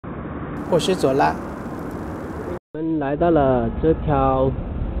我是佐拉。我们来到了这条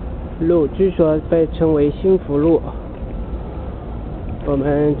路，据说被称为幸福路。我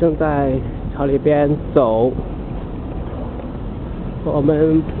们正在朝里边走。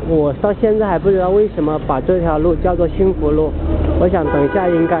我到现在还不知道为什么把这条路叫做幸福路，我想等一下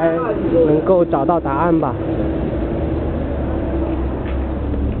应该能够找到答案吧。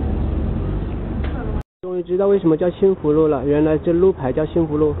终于知道为什么叫幸福路了，原来这路牌叫幸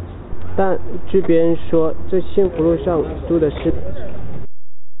福路，但据别人说这幸福路上住的是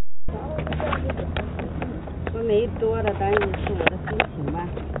说没多的，但是我的心情吧。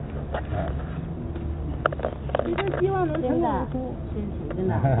你这希望能成功出，心情真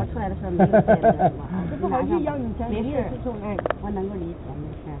的，我出来的时候没有这个什么，这不好意思要你钱，没事，哎，我能够理解，没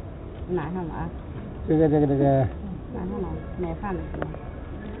事，拿上了啊。这个。拿上了，买饭的时候。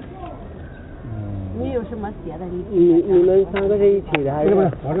你有什么写的？你们三个是一起的还是？不是，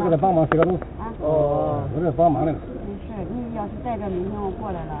我是给他帮忙写个东西。啊。哦。我这帮忙的。没事，你要是带着明天我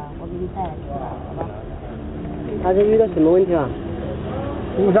过来了，我给你带来去了，好吧？他是遇到什么问题了？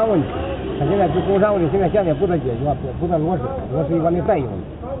工伤问题，他现在是工伤问题，现在不能解决，不能落实一关的占用，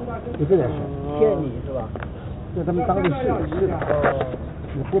就这件事。骗你是吧？就他们当地是的，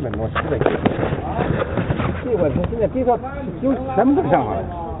你不能落实的。这块他现在别说有全部都上了，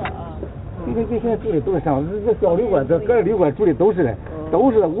这现在住的都是上，这小旅馆、这各旅馆住的都是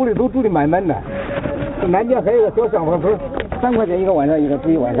屋里都住的满满的。这南边还有个小上访村，3块钱一个晚上，住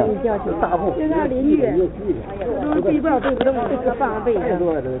一晚上，大户。就像邻居，都背不了对不动，这个放背太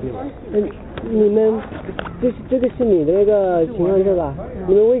多了这个地方。你们这个是你的那个情况是吧？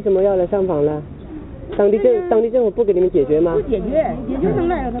你们为什么要来上访呢？当地政府不给你们解决吗？不解决成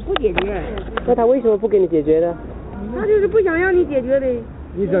那样，他不解决。那他为什么不给你解决呢？他就是不想让你解决的。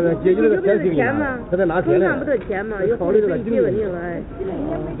你这个解决这个钱嘛，他在拿钱呢。不得钱嘛，有考虑这个经济问题了，哎。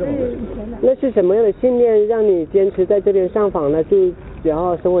那是什么样的信念让你坚持在这边上访呢？然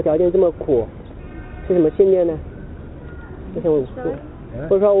后生活条件这么苦，是什么信念呢？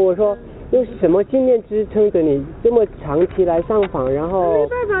我说用什么信念支撑着你这么长期来上访，然后？没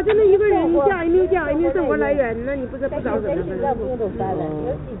办法，就那一个人家一名生活来源，那你不是不找人吗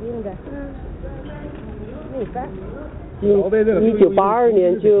？1982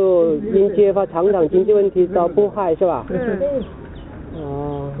年就因揭发厂长经济问题遭迫害是吧？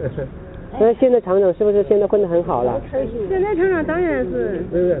哦。那现在厂长是不是现在混得很好了？现在厂长当然是。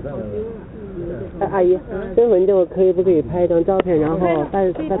对。阿姨，这文件我可以不可以拍一张照片，然后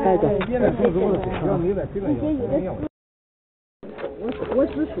带走？我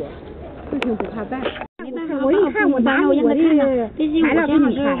只说事情不怕办。我一看我拿我的材料给你看，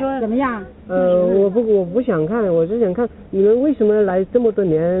怎么样？我不想看，我是想看你们为什么来这么多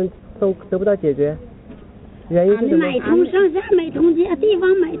年都得不到解决，原因是什么？买通上下买通这地方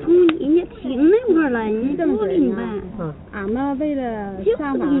买通，人家停那块了，人家不给你办。俺们为了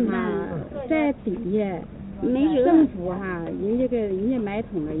上访哈，在底下政府哈，人家给人家买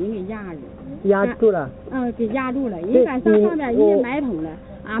通了，人给压住了。给压住了，人家敢上面，人家买通了。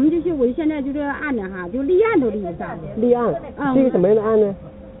俺们我现在就这案子哈，就立案都立不上。立案？是一个什么样的案呢？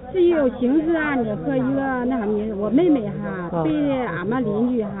是有刑事案子和一个那什么，我妹妹哈被俺们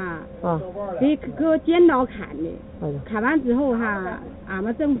邻居哈给我尖刀砍的，砍完之后哈，俺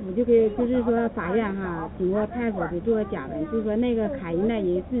们政府就是说法院哈经过派出所做假文，就说那个砍人的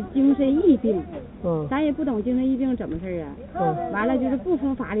人是精神异病，咱也不懂精神异病怎么事啊，完了就是不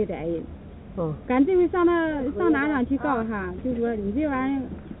负法律责任。赶这回上哪上去告哈，就说你这玩意儿，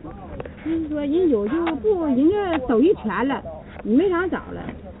就是说人有就不，人家手一拳了，你没啥找了，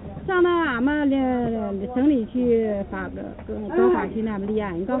上那俺们省里去高法去那立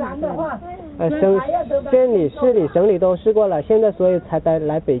案，人高法说。县里、市里、省里都试过了，现在所以才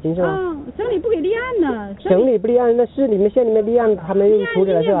来北京是吧？省里不给立案呢。省里不立案，那市里面、县里面立案，他们又处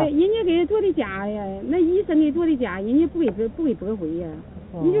理了是吧？人家给做的假呀，那医生给做的假，人家不给驳回呀。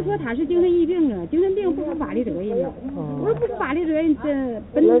你就说他是精神异病啊，精神病不负法律责任呀。我说不负法律责任，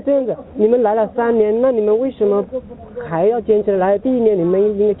那这样子，你们来了3年，那你们为什么还要坚持来？第1年你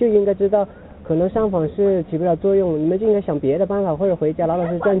们应该知道，可能上访是起不了作用，你们就应该想别的办法，或者回家老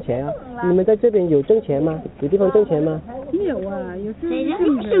实赚钱啊。你们在这边有挣钱吗？有地方挣钱吗？没有啊，有时候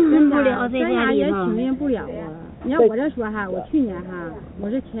生存不了，在家也承认不了啊。你要我这说哈，我去年哈，我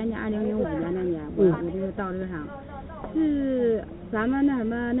是前年2005年那年，我就到这个上。是咱们那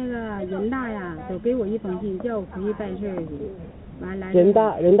个人大呀，都给我一封信，叫我回去办事去。完了。人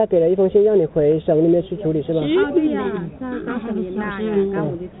大给了一封信，让你回省里面去处理是吧？对呀，上省人大呀，然后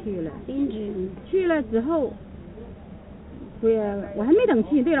我就去了。去了之后，我还没等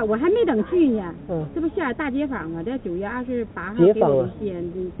去。对了，我还没等去呢。这不下大街访吗？在9月28号给我先，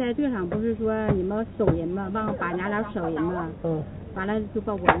在这上不是说你们收人吗？忘了把伢俩收人吗？完了就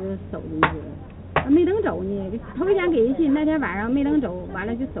把我就收进去了。没等走呢，头一天给的信，那天晚上没等走，完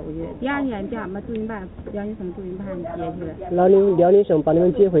了就走去了。第二天叫俺们驻京办，辽宁省驻京办接去了。辽宁省把你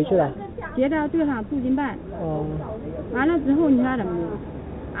们接回去了。接到对上驻京办。完了之后你说怎么的？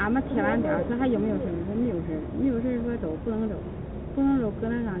俺们贴完表说还有没有事？说没有事，没有事说走不能走，不能走搁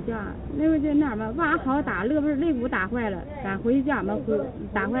那上叫那个就那什么，哇好打肋骨打坏了，赶回去叫俺们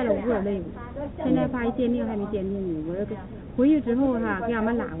打坏了5个肋骨，现在发现鉴定还没鉴定呢。我说回去之后哈给俺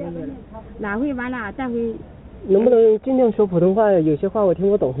们拉回去了，拉回完了再回。能不能尽量说普通话？有些话我听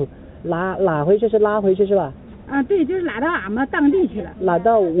不懂。拉回去是拉回去是吧？对，就是拉到俺们当地去了。拉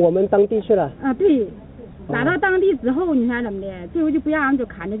到我们当地去了。对。打到当地之后，你看怎么的？最后就不让俺们就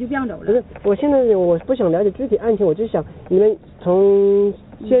砍着就不让走了。不是，我现在我不想了解具体案情，我就想你们从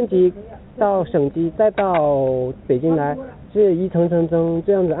县级到省级再到北京来，是一层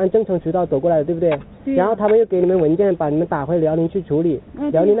这样子按正常渠道走过来的，对不对？对。然后他们又给你们文件，把你们打回辽宁去处理。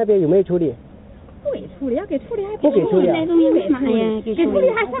辽宁那边有没有处理？不给处理，要给处理还不给处理。那东西为嘛呀？给处理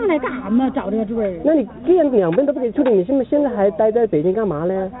还上来干啥嘛？找这个罪儿。那你既然两边都不给处理，你现在还待在北京干嘛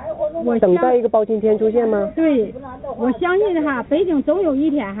呢？等待一个包青天出现吗？对，我相信哈，北京总有一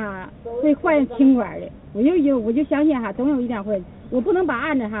天哈会换清官的。我就相信哈，总有一天会。我不能把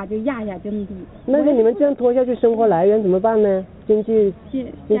案子哈就压下这么低。那你们这样拖下去，生活来源怎么办呢？经济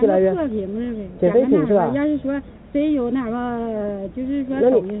来源。捡废品是吧？要是说谁有那什么，就是说。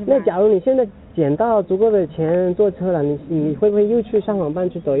那假如你现在捡到足够的钱坐车了，你会不会又去上访办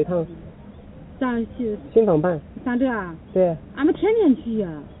去走一趟？上去。信访办。上这啊？对。俺们天天去呀。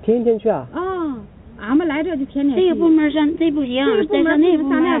天天去啊？俺们来这就天天去。这个部门上这不行，再上那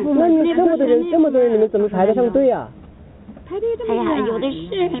部门。那你这么多人，你们怎么排得上队啊？排队这么有的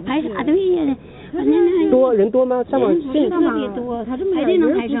是，排啥队呀？人多吗？上网人特别多，他这么排队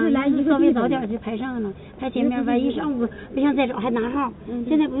能排上，稍微早点就排上了，排前面万一上午不像再早还拿号，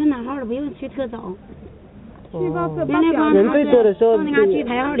现在不用拿号了，不用去特早。人最多的时候到那嘎去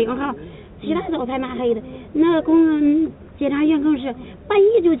排号领号，起大早才拿黑的，那检察院更是半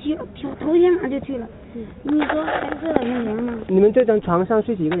夜就去了，头天晚上就去了。你说还是老年人吗？你们这张床上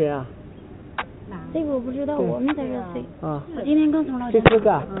睡几个人啊？这个我不知道，我们在这睡。我今天刚从老家。睡4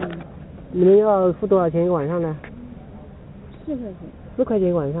个。你们要付多少钱一个晚上呢？4块钱。4块钱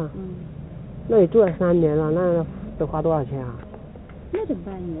一个晚上。那你住了3年了，那得花多少钱啊？那怎么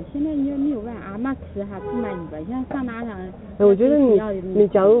办呢？现在你没有办，俺妈吃哈不满意吧？现在上哪上？我觉得你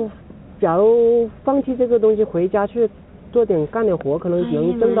假如放弃这个东西，回家去干点活，可能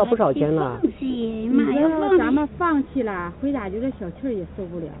能挣到不少钱了。咱们放弃了，回家就这小气儿也受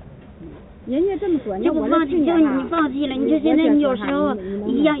不了。人家这么说，就不放弃，叫你放弃了。你说现在你有时候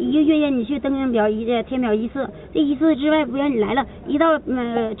一个月你去登表填表1次，这1次之外不让你来了，一到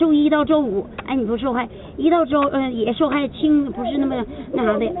周一到周五，哎你不受害，一到也受害轻，不是那么那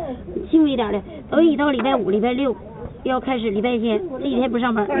啥的，轻微一点的，都一到礼拜5、礼拜6要开始礼拜天，这几天不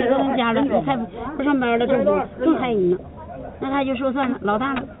上班，你都跟家了，你才不上班了，政府更害你呢。那他就说算了，老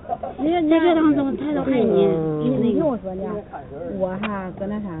大了，在这当中他都害你。你听我说呢，我哈搁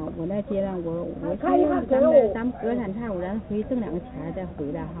那啥，我那阶段我咱们隔产差，咱回去挣2个钱再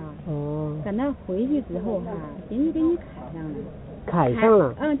回来哈。等到回去之后哈，人家给你砍上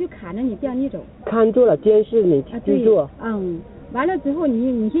了。就砍着你不让你走。看住了，监视你居住。完了之后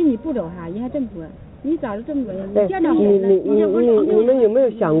你寻你不走哈，人还这么说。你找了这么多人，你们有没有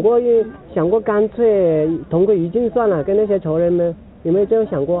想过干脆同归于尽算了，跟那些仇人们有没有这样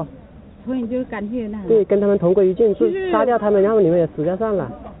想过？所以你就干脆那。对，跟他们同归于尽，杀掉他们，然后你们也死掉算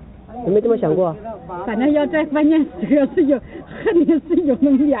了，有没有这么想过？反正要在关键时刻是有恨你是有那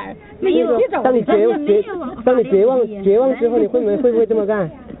么点儿，没有。当你绝望之后，你会不会这么干？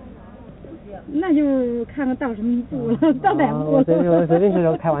那就看看到什么一步了，到哪步了。我随便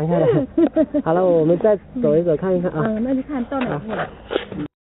说开玩笑的。好了，我们再走一走看一看啊。那就看到哪步了。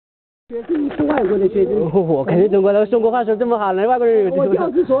学生是外国的学生。我肯定中国的，中国话说这么好，人外国人有。我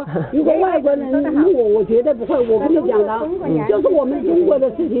就是说，如果外国人我绝对不会，我跟你讲的，就是我们中国的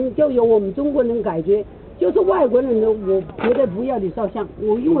事情就由我们中国人解决。就是外国人的，我绝对不要你照相，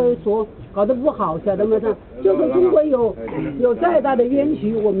我因为说搞得不好，晓得吗？就是中国有再大的冤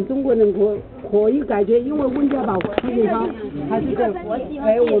屈，我们中国人可以解决，因为温家宝基本上还是这样，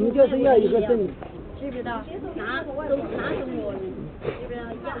我们就是要一个证。知不知道？拿中国人，知不知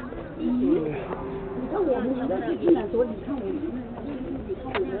道？你看我们现在是进来说，你看我们，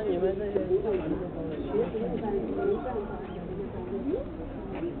你们这些。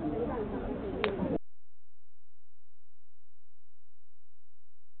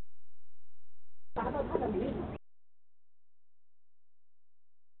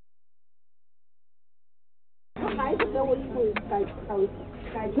一种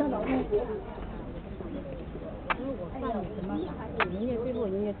改善劳动合同。人家最后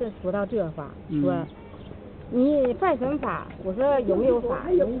人家正说到这话，说你犯什么法？我说有没有法？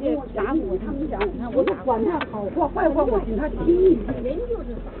人家答复他们讲，我说管他好话坏话，我请他听一听。人就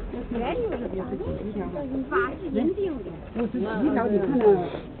是法是人定的。我是一条，你看到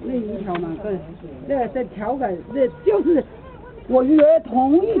那一条嘛？在调改，这就是我约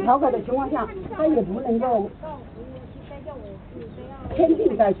同意调改的情况下，他也不能够签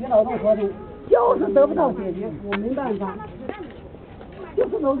订改权劳动合同，就是得不到解决，我没办法。就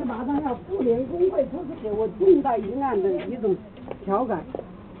是楼市马上要妇联工会出示给我重大一案的一种调改。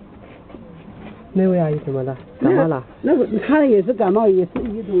那位阿姨怎么了？感冒了？那个他也是感冒，也是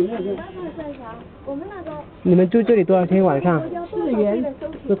一种那个。你们住这里多少钱晚上4元。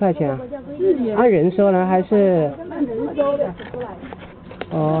4块钱啊4元。按人收呢还是？按人收的。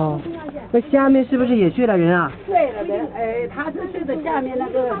哦，那下面是不是也睡了人啊？睡了人，他是睡的下面那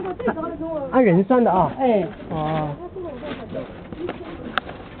个。按人算的啊？哎。哦。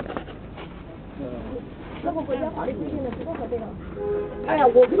哎呀，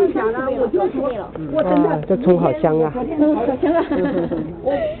我跟你讲了，我就说，我真的，这葱好香啊！好香啊！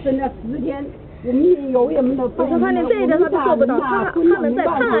我真的10天，我们有也没得办。我说他连这一点他都做不到，他们在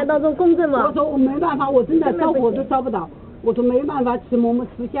判案当中公正吗？我说我没办法，我真的烧火都烧不倒。我说没办法，吃馍馍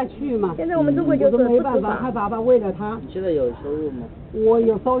吃下去嘛。现在我们中国就是没办法，他爸爸为了他。现在有收入吗？我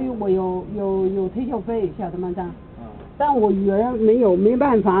有收入，我有退休费，晓得吗？但我女儿没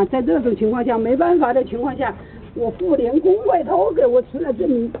办法，在这种情况下，没办法的情况下，我妇联工会他给我出了证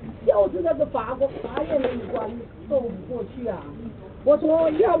明，就是那个法院的一关说不过去啊。我说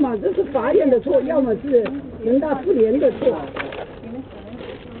要么这是法院的错，要么是人大妇联的错。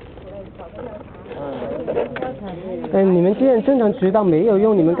你们既然正常渠道没有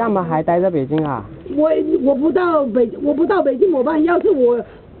用，你们干嘛还待在北京啊？我不到北京我办，要是我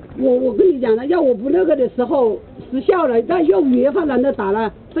跟你讲了，要我不那个的时候时效了，那又约法难的打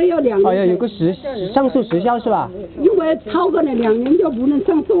了，非要2年。哦，要有个上诉时效是吧？因为超过了2年就不能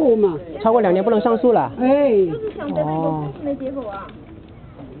上诉嘛。超过2年不能上诉了。哎。就是想在那个事情的结果啊。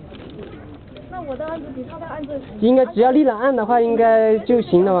那我的案子比他的案子。应该只要立了案的话，应该就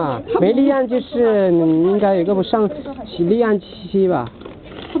行了嘛。没立案就是你应该有个立案期吧。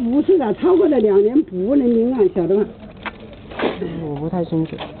他不是的，超过了2年不能立案，晓得吗？我不太清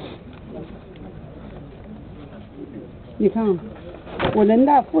楚。你看，我人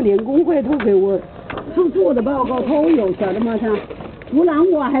大妇联工会都给我出做的报告都有，晓得吗？不然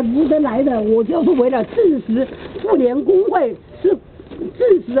我还不得来的。我就是为了证实妇联工会是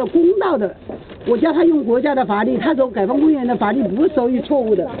证实了公道的。我叫他用国家的法律，他说改放公园的法律不是属于错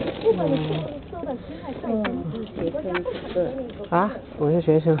误的。啊，我是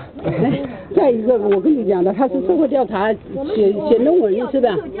学生。再一个，我跟你讲的，他是社会调查写论文是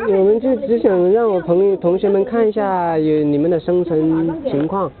的。我们就只想让我同学们看一下你们的生存情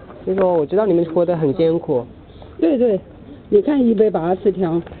况，就说我知道你们活得很艰苦。对，你看180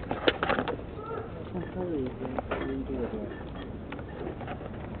条。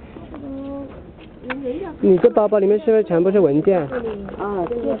你这包包里面是不是全部是文件？啊，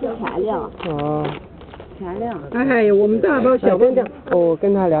这是材料。哦。材料。哎呀，我们大包小包这样，我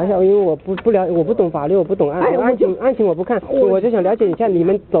跟他聊一下，因为我不懂法律，我不懂案情我不看，我就想了解一下你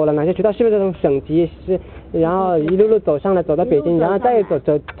们走了哪些渠道，是不是这种省级是，然后一路走上来走到北京，然后再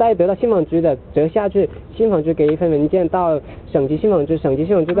得到信访局的折下去，信访局给一份文件到省级信访局，省级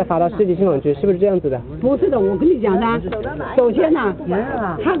信访局再发到市级信访局，是不是这样子的？不是的，我跟你讲的，首先呢，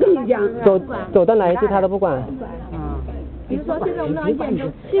他跟你讲，走到哪一次他都不管。比如说现在我们的案件就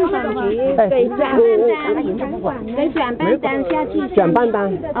信访局给转办单下去。转办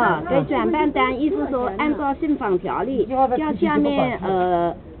单。啊，给转办单，意思说按照信访条例，叫下面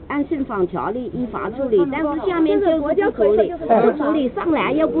按信访条例依法处理，但是下面就是不处理，不处理上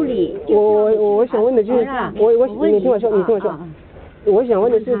来又不理。我想问的就是，你听我说，我想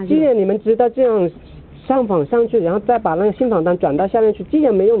问的是，既然你们知道这样上访上去，然后再把那个信访单转到下面去，既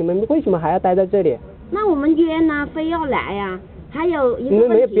然没有，你们为什么还要待在这里？那我们约呢，非要来呀。还有一个你们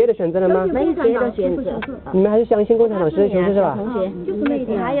没有别的选择了吗？没有别的选择。你们还是相信共产党实事求是是吧？同学，就是那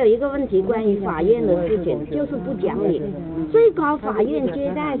点。还有一个问题，关于法院的事情，就是不讲理。最高法院接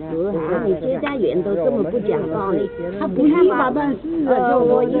待时你接待员都这么不讲道理。他不看吧？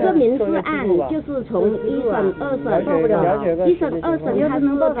我一个民事案，就是从1审、2审受不了，1审、2审他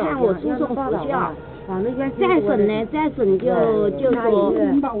能够判我诉讼时效。再审呢，再审就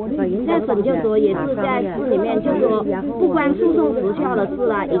说也是在市里面就说，不光诉讼时效的事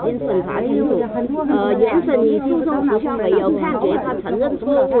啊，已经审查清楚。原审以诉讼时效为由判决他承认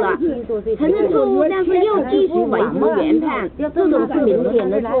错误了，但是又继续维持原判，这种是明显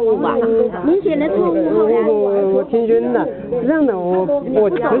的错误吧？明显的错误。我听晕了，是这样的，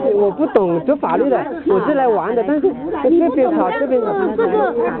我不懂这法律的，我是来玩的，但是这边吵。这个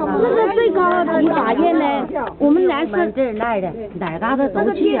最高级法院呢，我们来是这儿来的，哪嘎达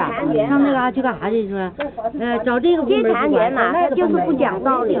都去啊，上那嘎去干啥去说，找这个接谈员呐，他就是不讲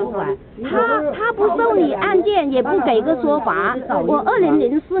道理，他不受理案件，也不给个说法。我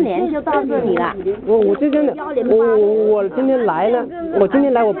2004年就到这里了。我是真的，我今天来了，我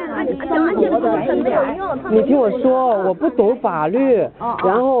你听我说，我不懂法律，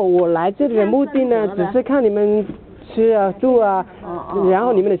然后我来这里的目的呢，只是看你们吃啊住啊，然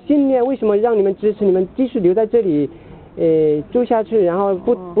后你们的信念为什么让你们支持你们继续留在这里住下去，然后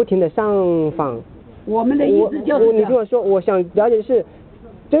不停的上访。我们的意思就是你听我说，我想了解的是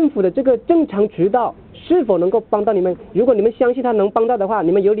政府的这个正常渠道是否能够帮到你们，如果你们相信他能帮到的话，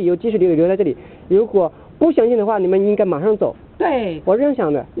你们有理由继续留在这里，如果不相信的话，你们应该马上走。对，我是这样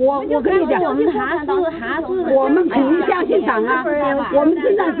想的。我跟你讲，我们肯定相信党啊，我们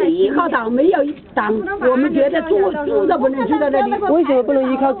真的是依靠党，没有党，我们觉得住都不能住在那里。为什么不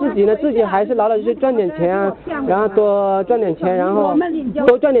能依靠自己呢？自己还是老老实实赚点钱啊，然后多赚点钱，然后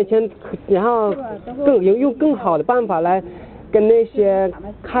多赚点钱，然后用更好的办法来跟那些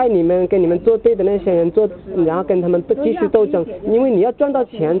跟你们作对的那些人然后跟他们继续斗争，因为你要赚到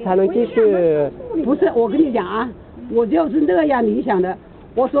钱才能继续。不是，我跟你讲啊，我就是那样理想的。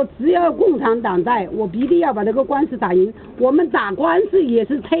我说只要共产党在，我必定要把这个官司打赢。我们打官司也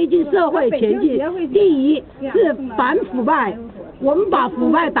是推进社会前进，第一是反腐败，我们把腐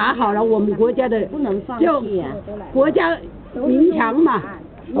败打好了，我们国家的就国家民强嘛。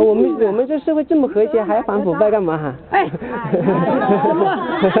我们这社会这么和谐，还要反腐败干嘛？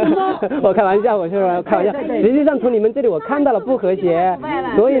我开玩笑，我是开玩笑。实际上从你们这里我看到了不和谐，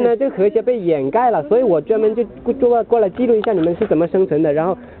所以呢，这个和谐被掩盖了，所以我专门就过来记录一下你们是怎么生存的，然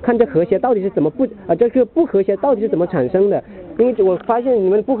后看这和谐到底是怎么这个不和谐到底是怎么产生的。因为我发现你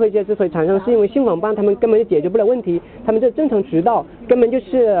们不和谐之所以产生，是因为信访办他们根本就解决不了问题，他们这正常渠道根本就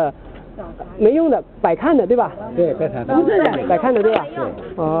是没用的，摆看的，对吧？对，摆看的。不是的，摆看的，对吧？对。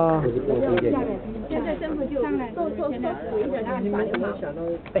哦。现在政府就不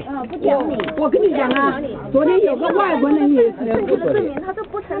讲理。我跟你讲啊，昨天有个外国人也是不证明他都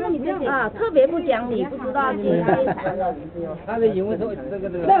不承认你自己啊，特别不讲理，不知道你他的因为说这个。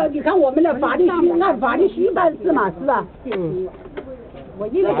那你看我们的法律需按法律需办事嘛，是吧？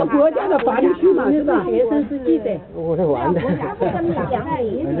因为是国家的法律需嘛，是吧？学生是记者。我是玩的。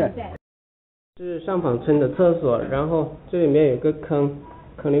是上访村的厕所，然后这里面有个坑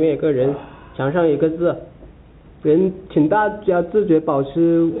里面有个人，墙上有个字，请大家自觉保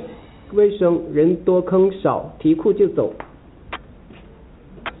持卫生，人多坑少，题库就走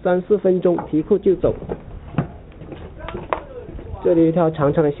，3-4分钟题库就走。这里一条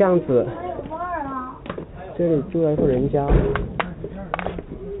长长的巷子，这里住了一户人家。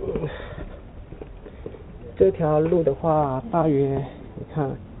这条路的话，大约你看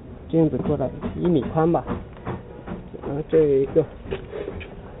这样子过来1米宽吧，然后这有一个。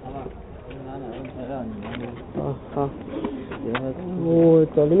好，我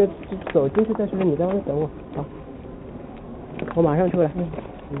走里面走进去再说，你在外面等我，好，我马上出来。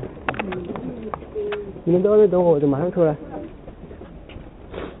你们在外面等我，我就马上出来。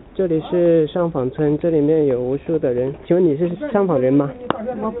这里是上访村，这里面有无数的人，请问你是上访人吗？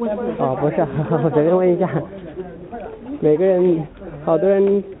我不是。哦，不是，我随便问一下。每个人，好多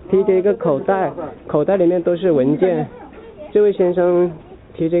人提着一个口袋里面都是文件。这位先生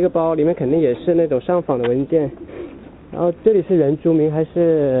提着一个包，里面肯定也是那种上访的文件。然后这里是原住民还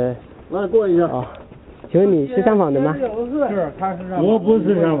是？来过一下。哦，请问你是上访的吗？是，他是上访。我不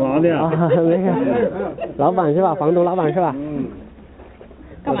是上访的。啊，没事。老板是吧？房东老板是吧？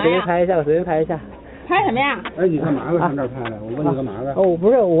我随便拍一下。拍什么呀？哎，你干嘛呢？上这儿拍的？我问你干嘛呢？哦，不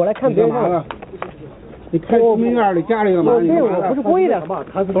是，我来看别人上。你开出名院里家里干嘛？我不是故意的。不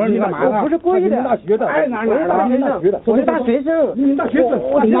是你干嘛的？我不是故意的。大学的。哎，哪的？我是大学生。你大学生。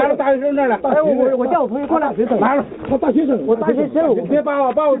我拿着大学生证了。哎，我叫我同学过来。拿了，我大学生。我大学生。你别把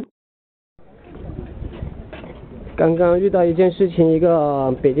我。刚刚遇到一件事情，一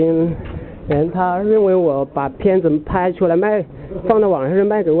个北京人，他认为我把片子拍出来放到网上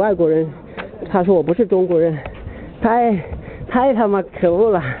卖给外国人，他说我不是中国人，太他妈可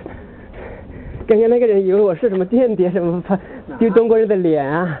恶了。刚刚那个人以为我是什么间谍什么，丢中国人的脸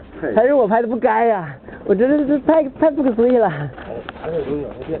啊，还是我拍的不该呀，我觉得这太不可思议了。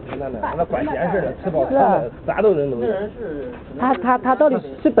那管闲事的，吃饱穿的，啥都能弄。他到底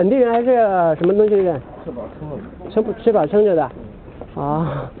是本地人还是什么东西人？吃饱撑着的。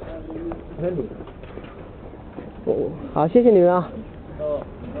啊。好，谢谢你们啊。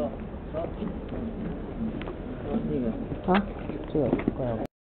啊，这个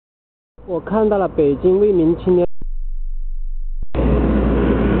我看到了北京为民青年。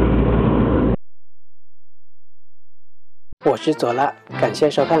我是左拉，感谢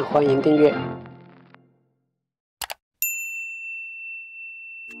收看，欢迎订阅。